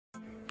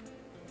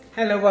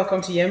Hello,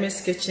 welcome to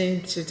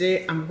Yemizkitchen.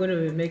 Today I'm going to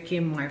be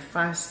making my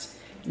first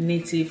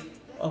native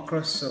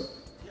okra soup.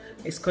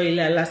 It's called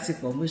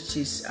Lasipo, which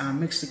is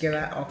mixed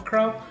together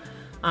okra.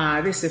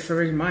 This is a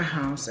favorite in my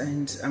house,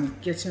 and I'm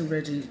getting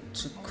ready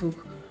to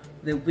cook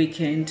the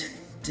weekend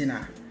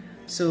dinner.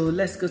 So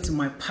let's go to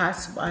my part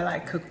while I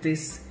cook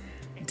this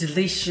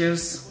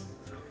delicious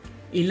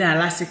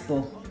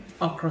Lasipo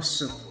okra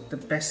soup, the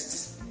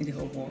best in the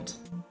whole world.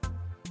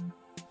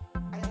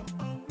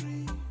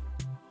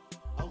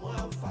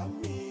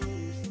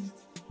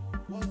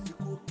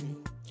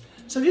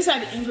 So these are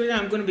the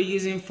ingredients I'm going to be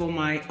using for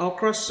my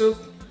okra soup,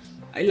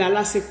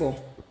 Lasipo.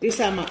 These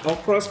are my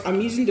okras.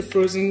 I'm using the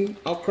frozen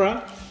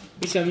okra,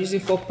 which I'm using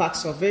 4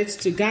 packs of it.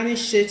 To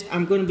garnish it,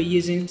 I'm going to be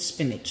using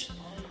spinach.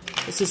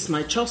 This is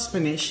my chopped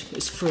spinach.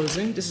 It's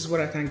frozen. This is what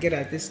I can get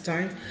at this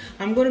time.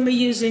 I'm going to be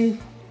using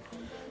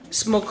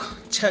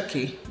smoked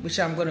turkey, which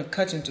I'm going to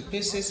cut into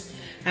pieces.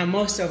 And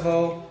most of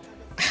all,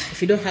 if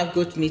you don't have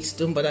goat meat,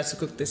 don't bother to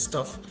cook this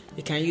stuff.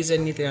 You can use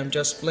anything, I'm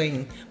just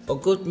playing. But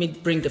goat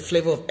meat brings the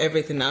flavor of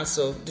everything out.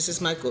 So this is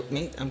my goat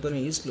meat. I'm going to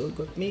use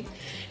goat meat.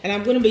 And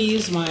I'm going to be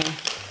using my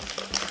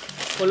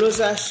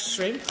Colosa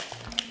shrimp,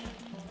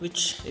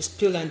 which is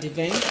peeled and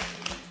deveined.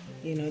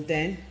 You know,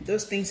 then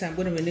those things I'm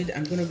going to need.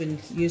 I'm going to be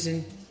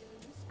using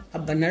a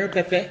habanero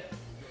pepper,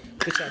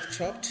 which I've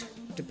chopped,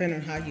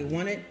 depending on how you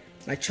want it.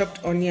 My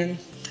chopped onion,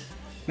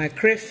 my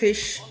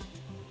crayfish,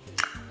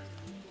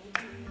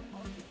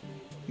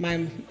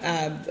 my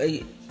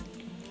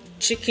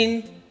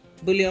chicken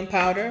bouillon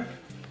powder,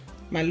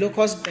 my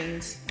locust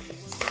beans,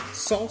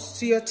 salt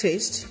to your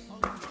taste,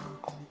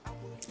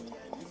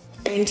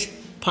 and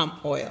palm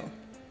oil.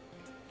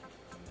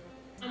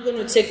 I'm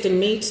going to take the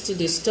meat to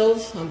the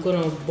stove. I'm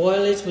going to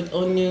boil it with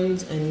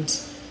onions and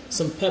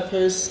some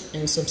peppers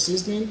and some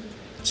seasoning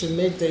to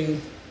make the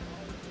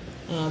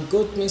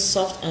goat meat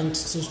soft and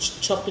to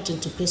chop it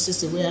into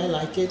pieces the way I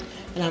like it.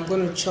 And I'm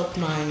going to chop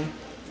my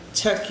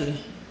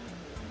turkey.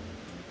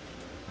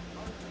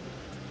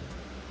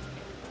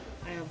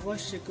 I have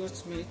washed the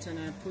goat meat and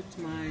I put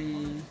my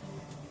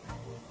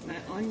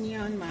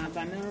onion, my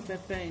habanero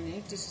pepper in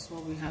it. This is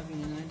what we have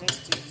in the United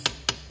States.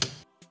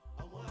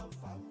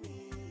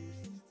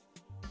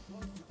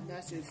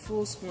 That's a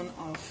full spoon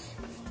of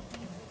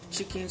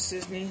chicken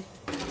seasoning,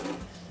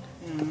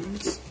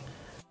 and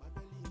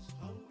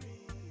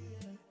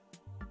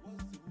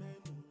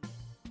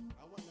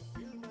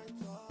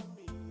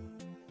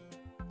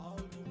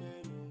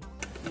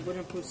I'm going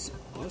to put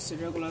also a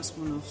regular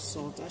spoon of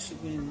salt. That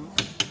should be enough.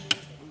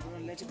 I'm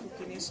going to let it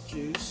cook in its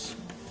juice,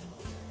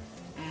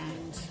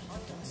 and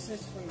that's it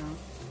for now.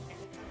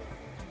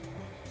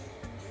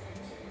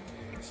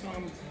 So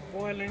I'm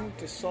boiling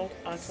the salt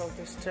out of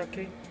this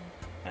turkey.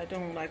 I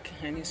don't like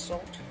any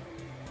salt,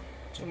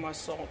 too much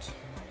salt.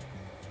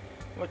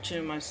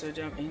 Watching my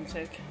sodium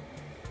intake.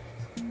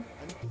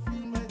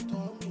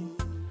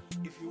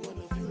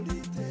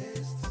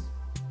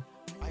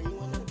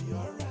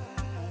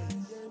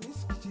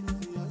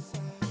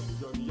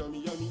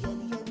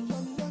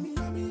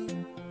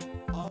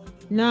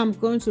 Now I'm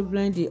going to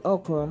blend the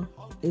okra.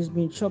 It's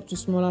been chopped to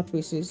smaller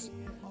pieces.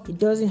 It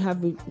doesn't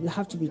have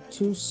to be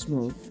too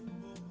smooth.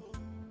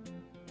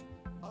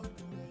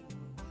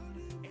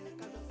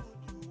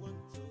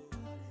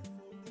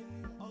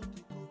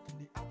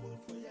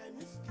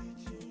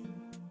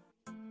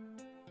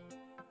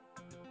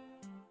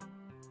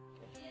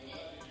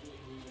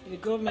 The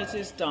goat meat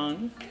is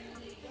done.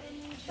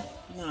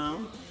 Now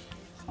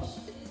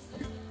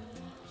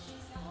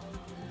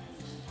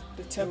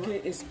the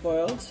turkey is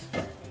boiled.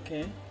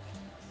 Okay.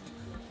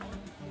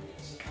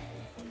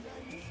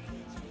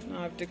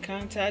 Now I've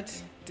decanted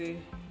the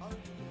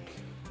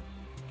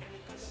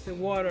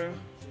water,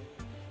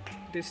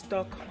 the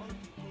stock,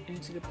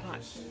 into the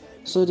pot.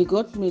 So the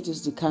goat meat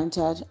is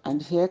decanted,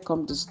 and here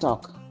comes the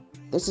stock.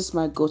 This is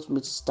my goat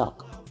meat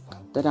stock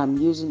that I'm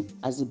using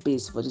as a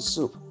base for the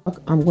soup.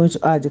 I'm going to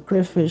add the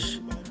crayfish,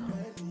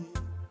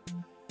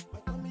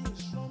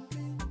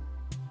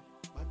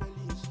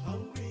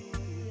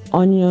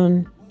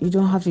 onion. You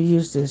don't have to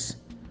use this.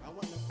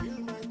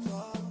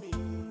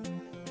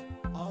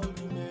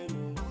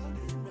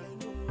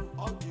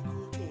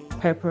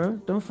 Pepper.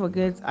 Don't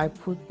forget I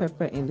put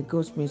pepper in the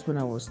goat meat when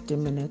I was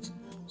steaming it,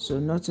 so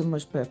not too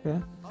much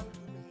pepper.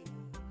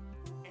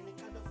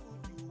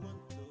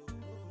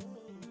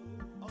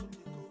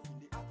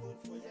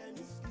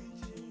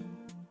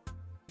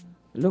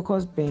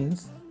 Locust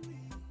beans,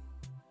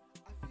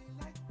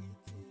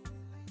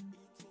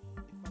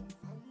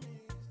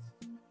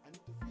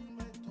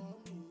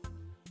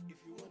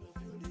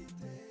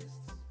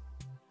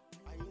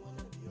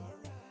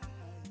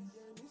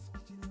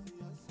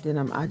 then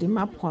I'm adding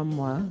my palm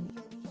oil,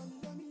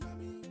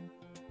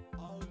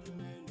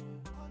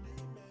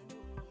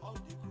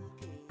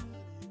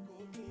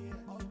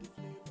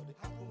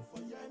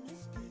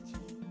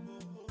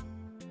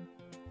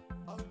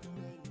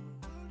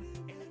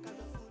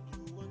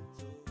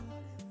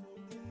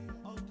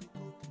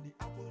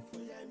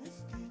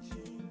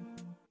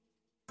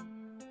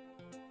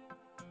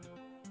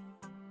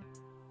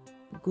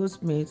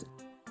 goat meat.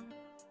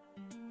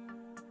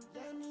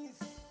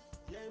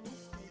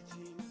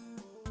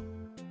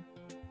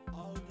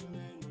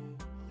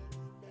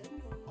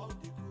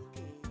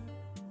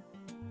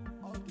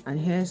 And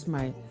here's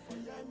my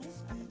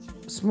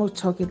smoked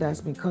turkey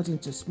that's been cut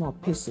into small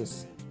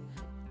pieces.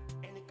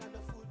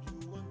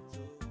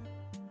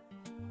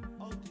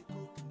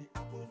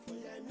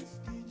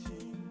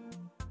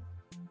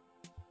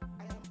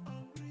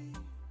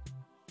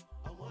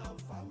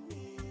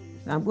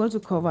 I'm going to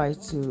cover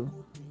it to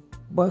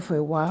boil for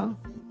a while.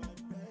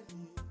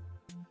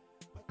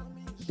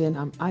 Then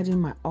I'm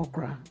adding my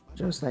okra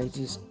just like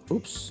this.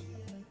 Oops.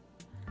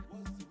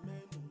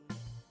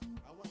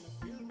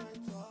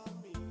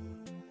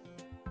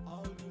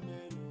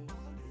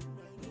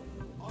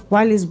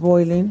 While it's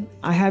boiling,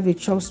 I have a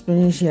chopped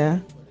spinach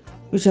here,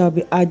 which I'll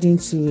be adding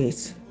to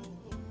it.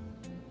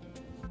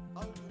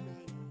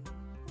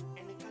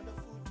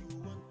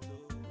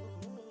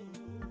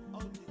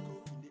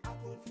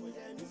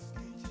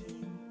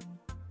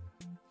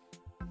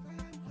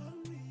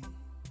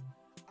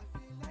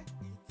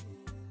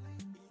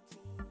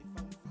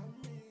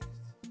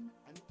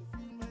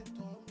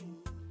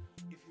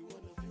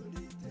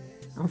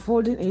 I'm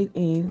folding it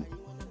in.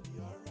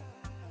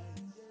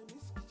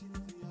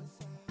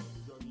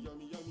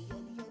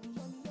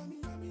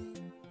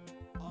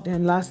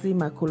 Then lastly,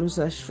 my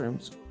colossal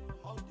shrimps.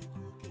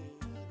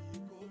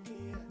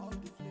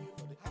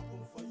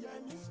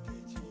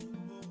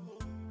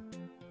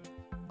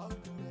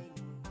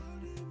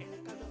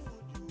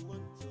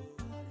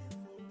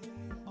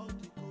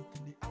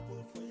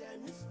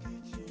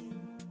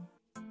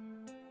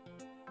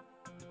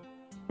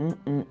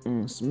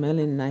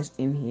 Smelling nice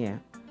in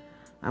here.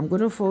 I'm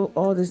going to fold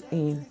all this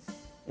in.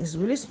 It's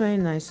really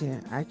smelling nice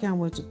here. I can't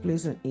wait to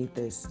place and eat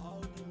this.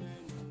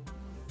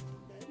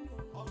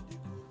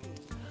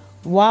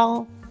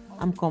 While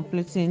I'm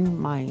completing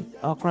my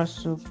okra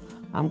soup,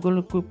 I'm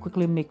going to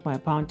quickly make my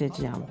pounded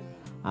yam.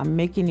 I'm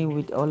making it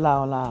with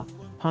ola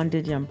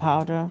pounded yam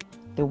powder.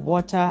 The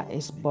water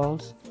is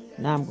boiled.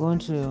 Now I'm going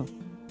to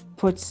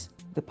put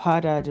the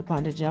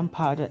pounded yam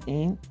powder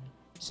in.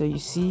 So you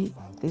see,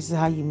 this is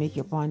how you make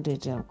your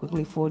pounded yam.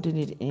 Quickly folding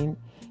it in.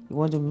 You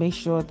want to make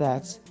sure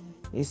that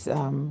it's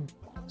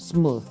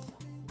smooth.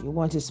 You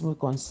want a smooth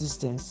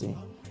consistency.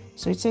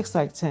 So it takes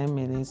like 10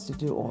 minutes to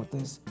do all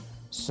this.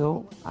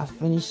 So I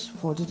finished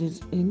folding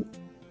it in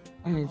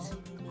and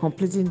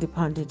completing the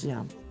pounded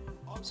yam.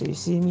 So you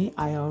see me,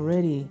 I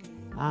already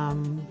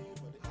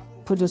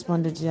put this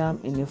pounded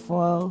yam in a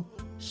foil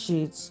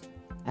sheet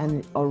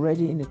and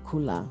already in a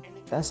cooler.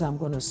 That's how I'm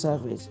going to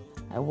serve it.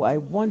 I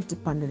want the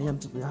pounded yam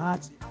to be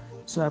hot,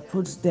 so I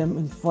put them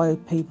in foil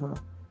paper,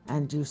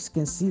 and you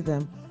can see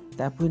them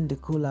that I put in the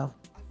cooler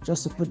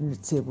just to put in the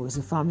table. It's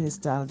a family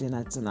style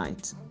dinner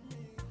tonight.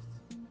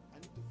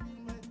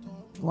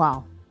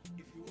 Wow.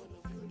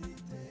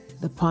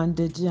 The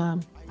pounded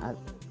yam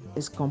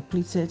is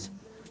completed,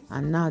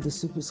 and now the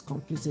soup is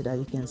completed, as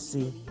you can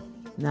see.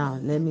 Now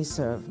let me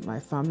serve. My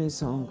family is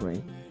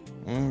hungry,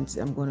 and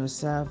I'm going to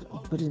serve,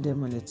 putting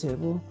them on the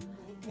table.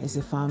 It's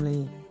a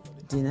family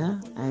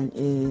dinner, and it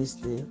is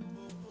the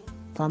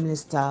family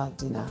style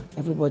dinner.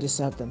 Everybody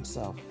serve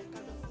themselves.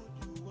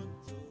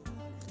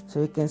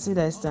 So you can see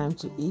that it's time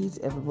to eat.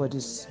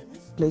 Everybody's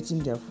plating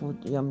their food.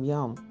 Yum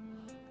yum.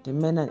 The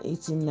men are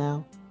eating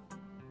now.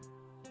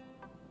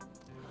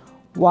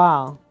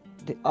 Wow,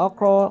 the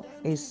okra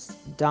is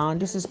done.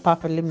 This is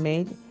perfectly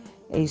made.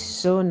 It's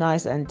so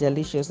nice and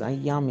delicious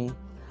and yummy.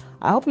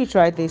 I hope you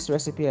tried this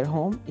recipe at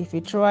home. If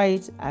you try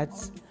it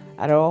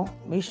at all,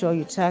 make sure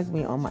you tag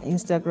me on my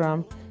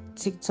Instagram,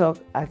 TikTok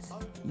at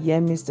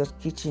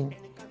Yemizkitchen.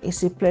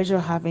 It's a pleasure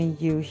having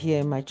you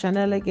here in my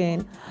channel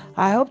again.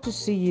 I hope to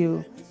see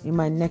you in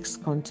my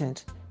next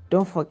content.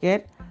 Don't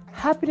forget,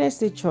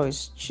 happiness is a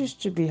choice. Choose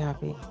to be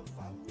happy.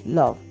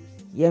 Love.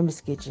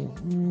 Yemizkitchen.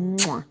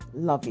 Mwah.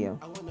 Love you.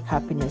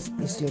 Happiness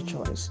is your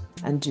choice.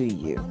 And do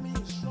you.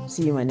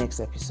 See you in my next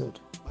episode.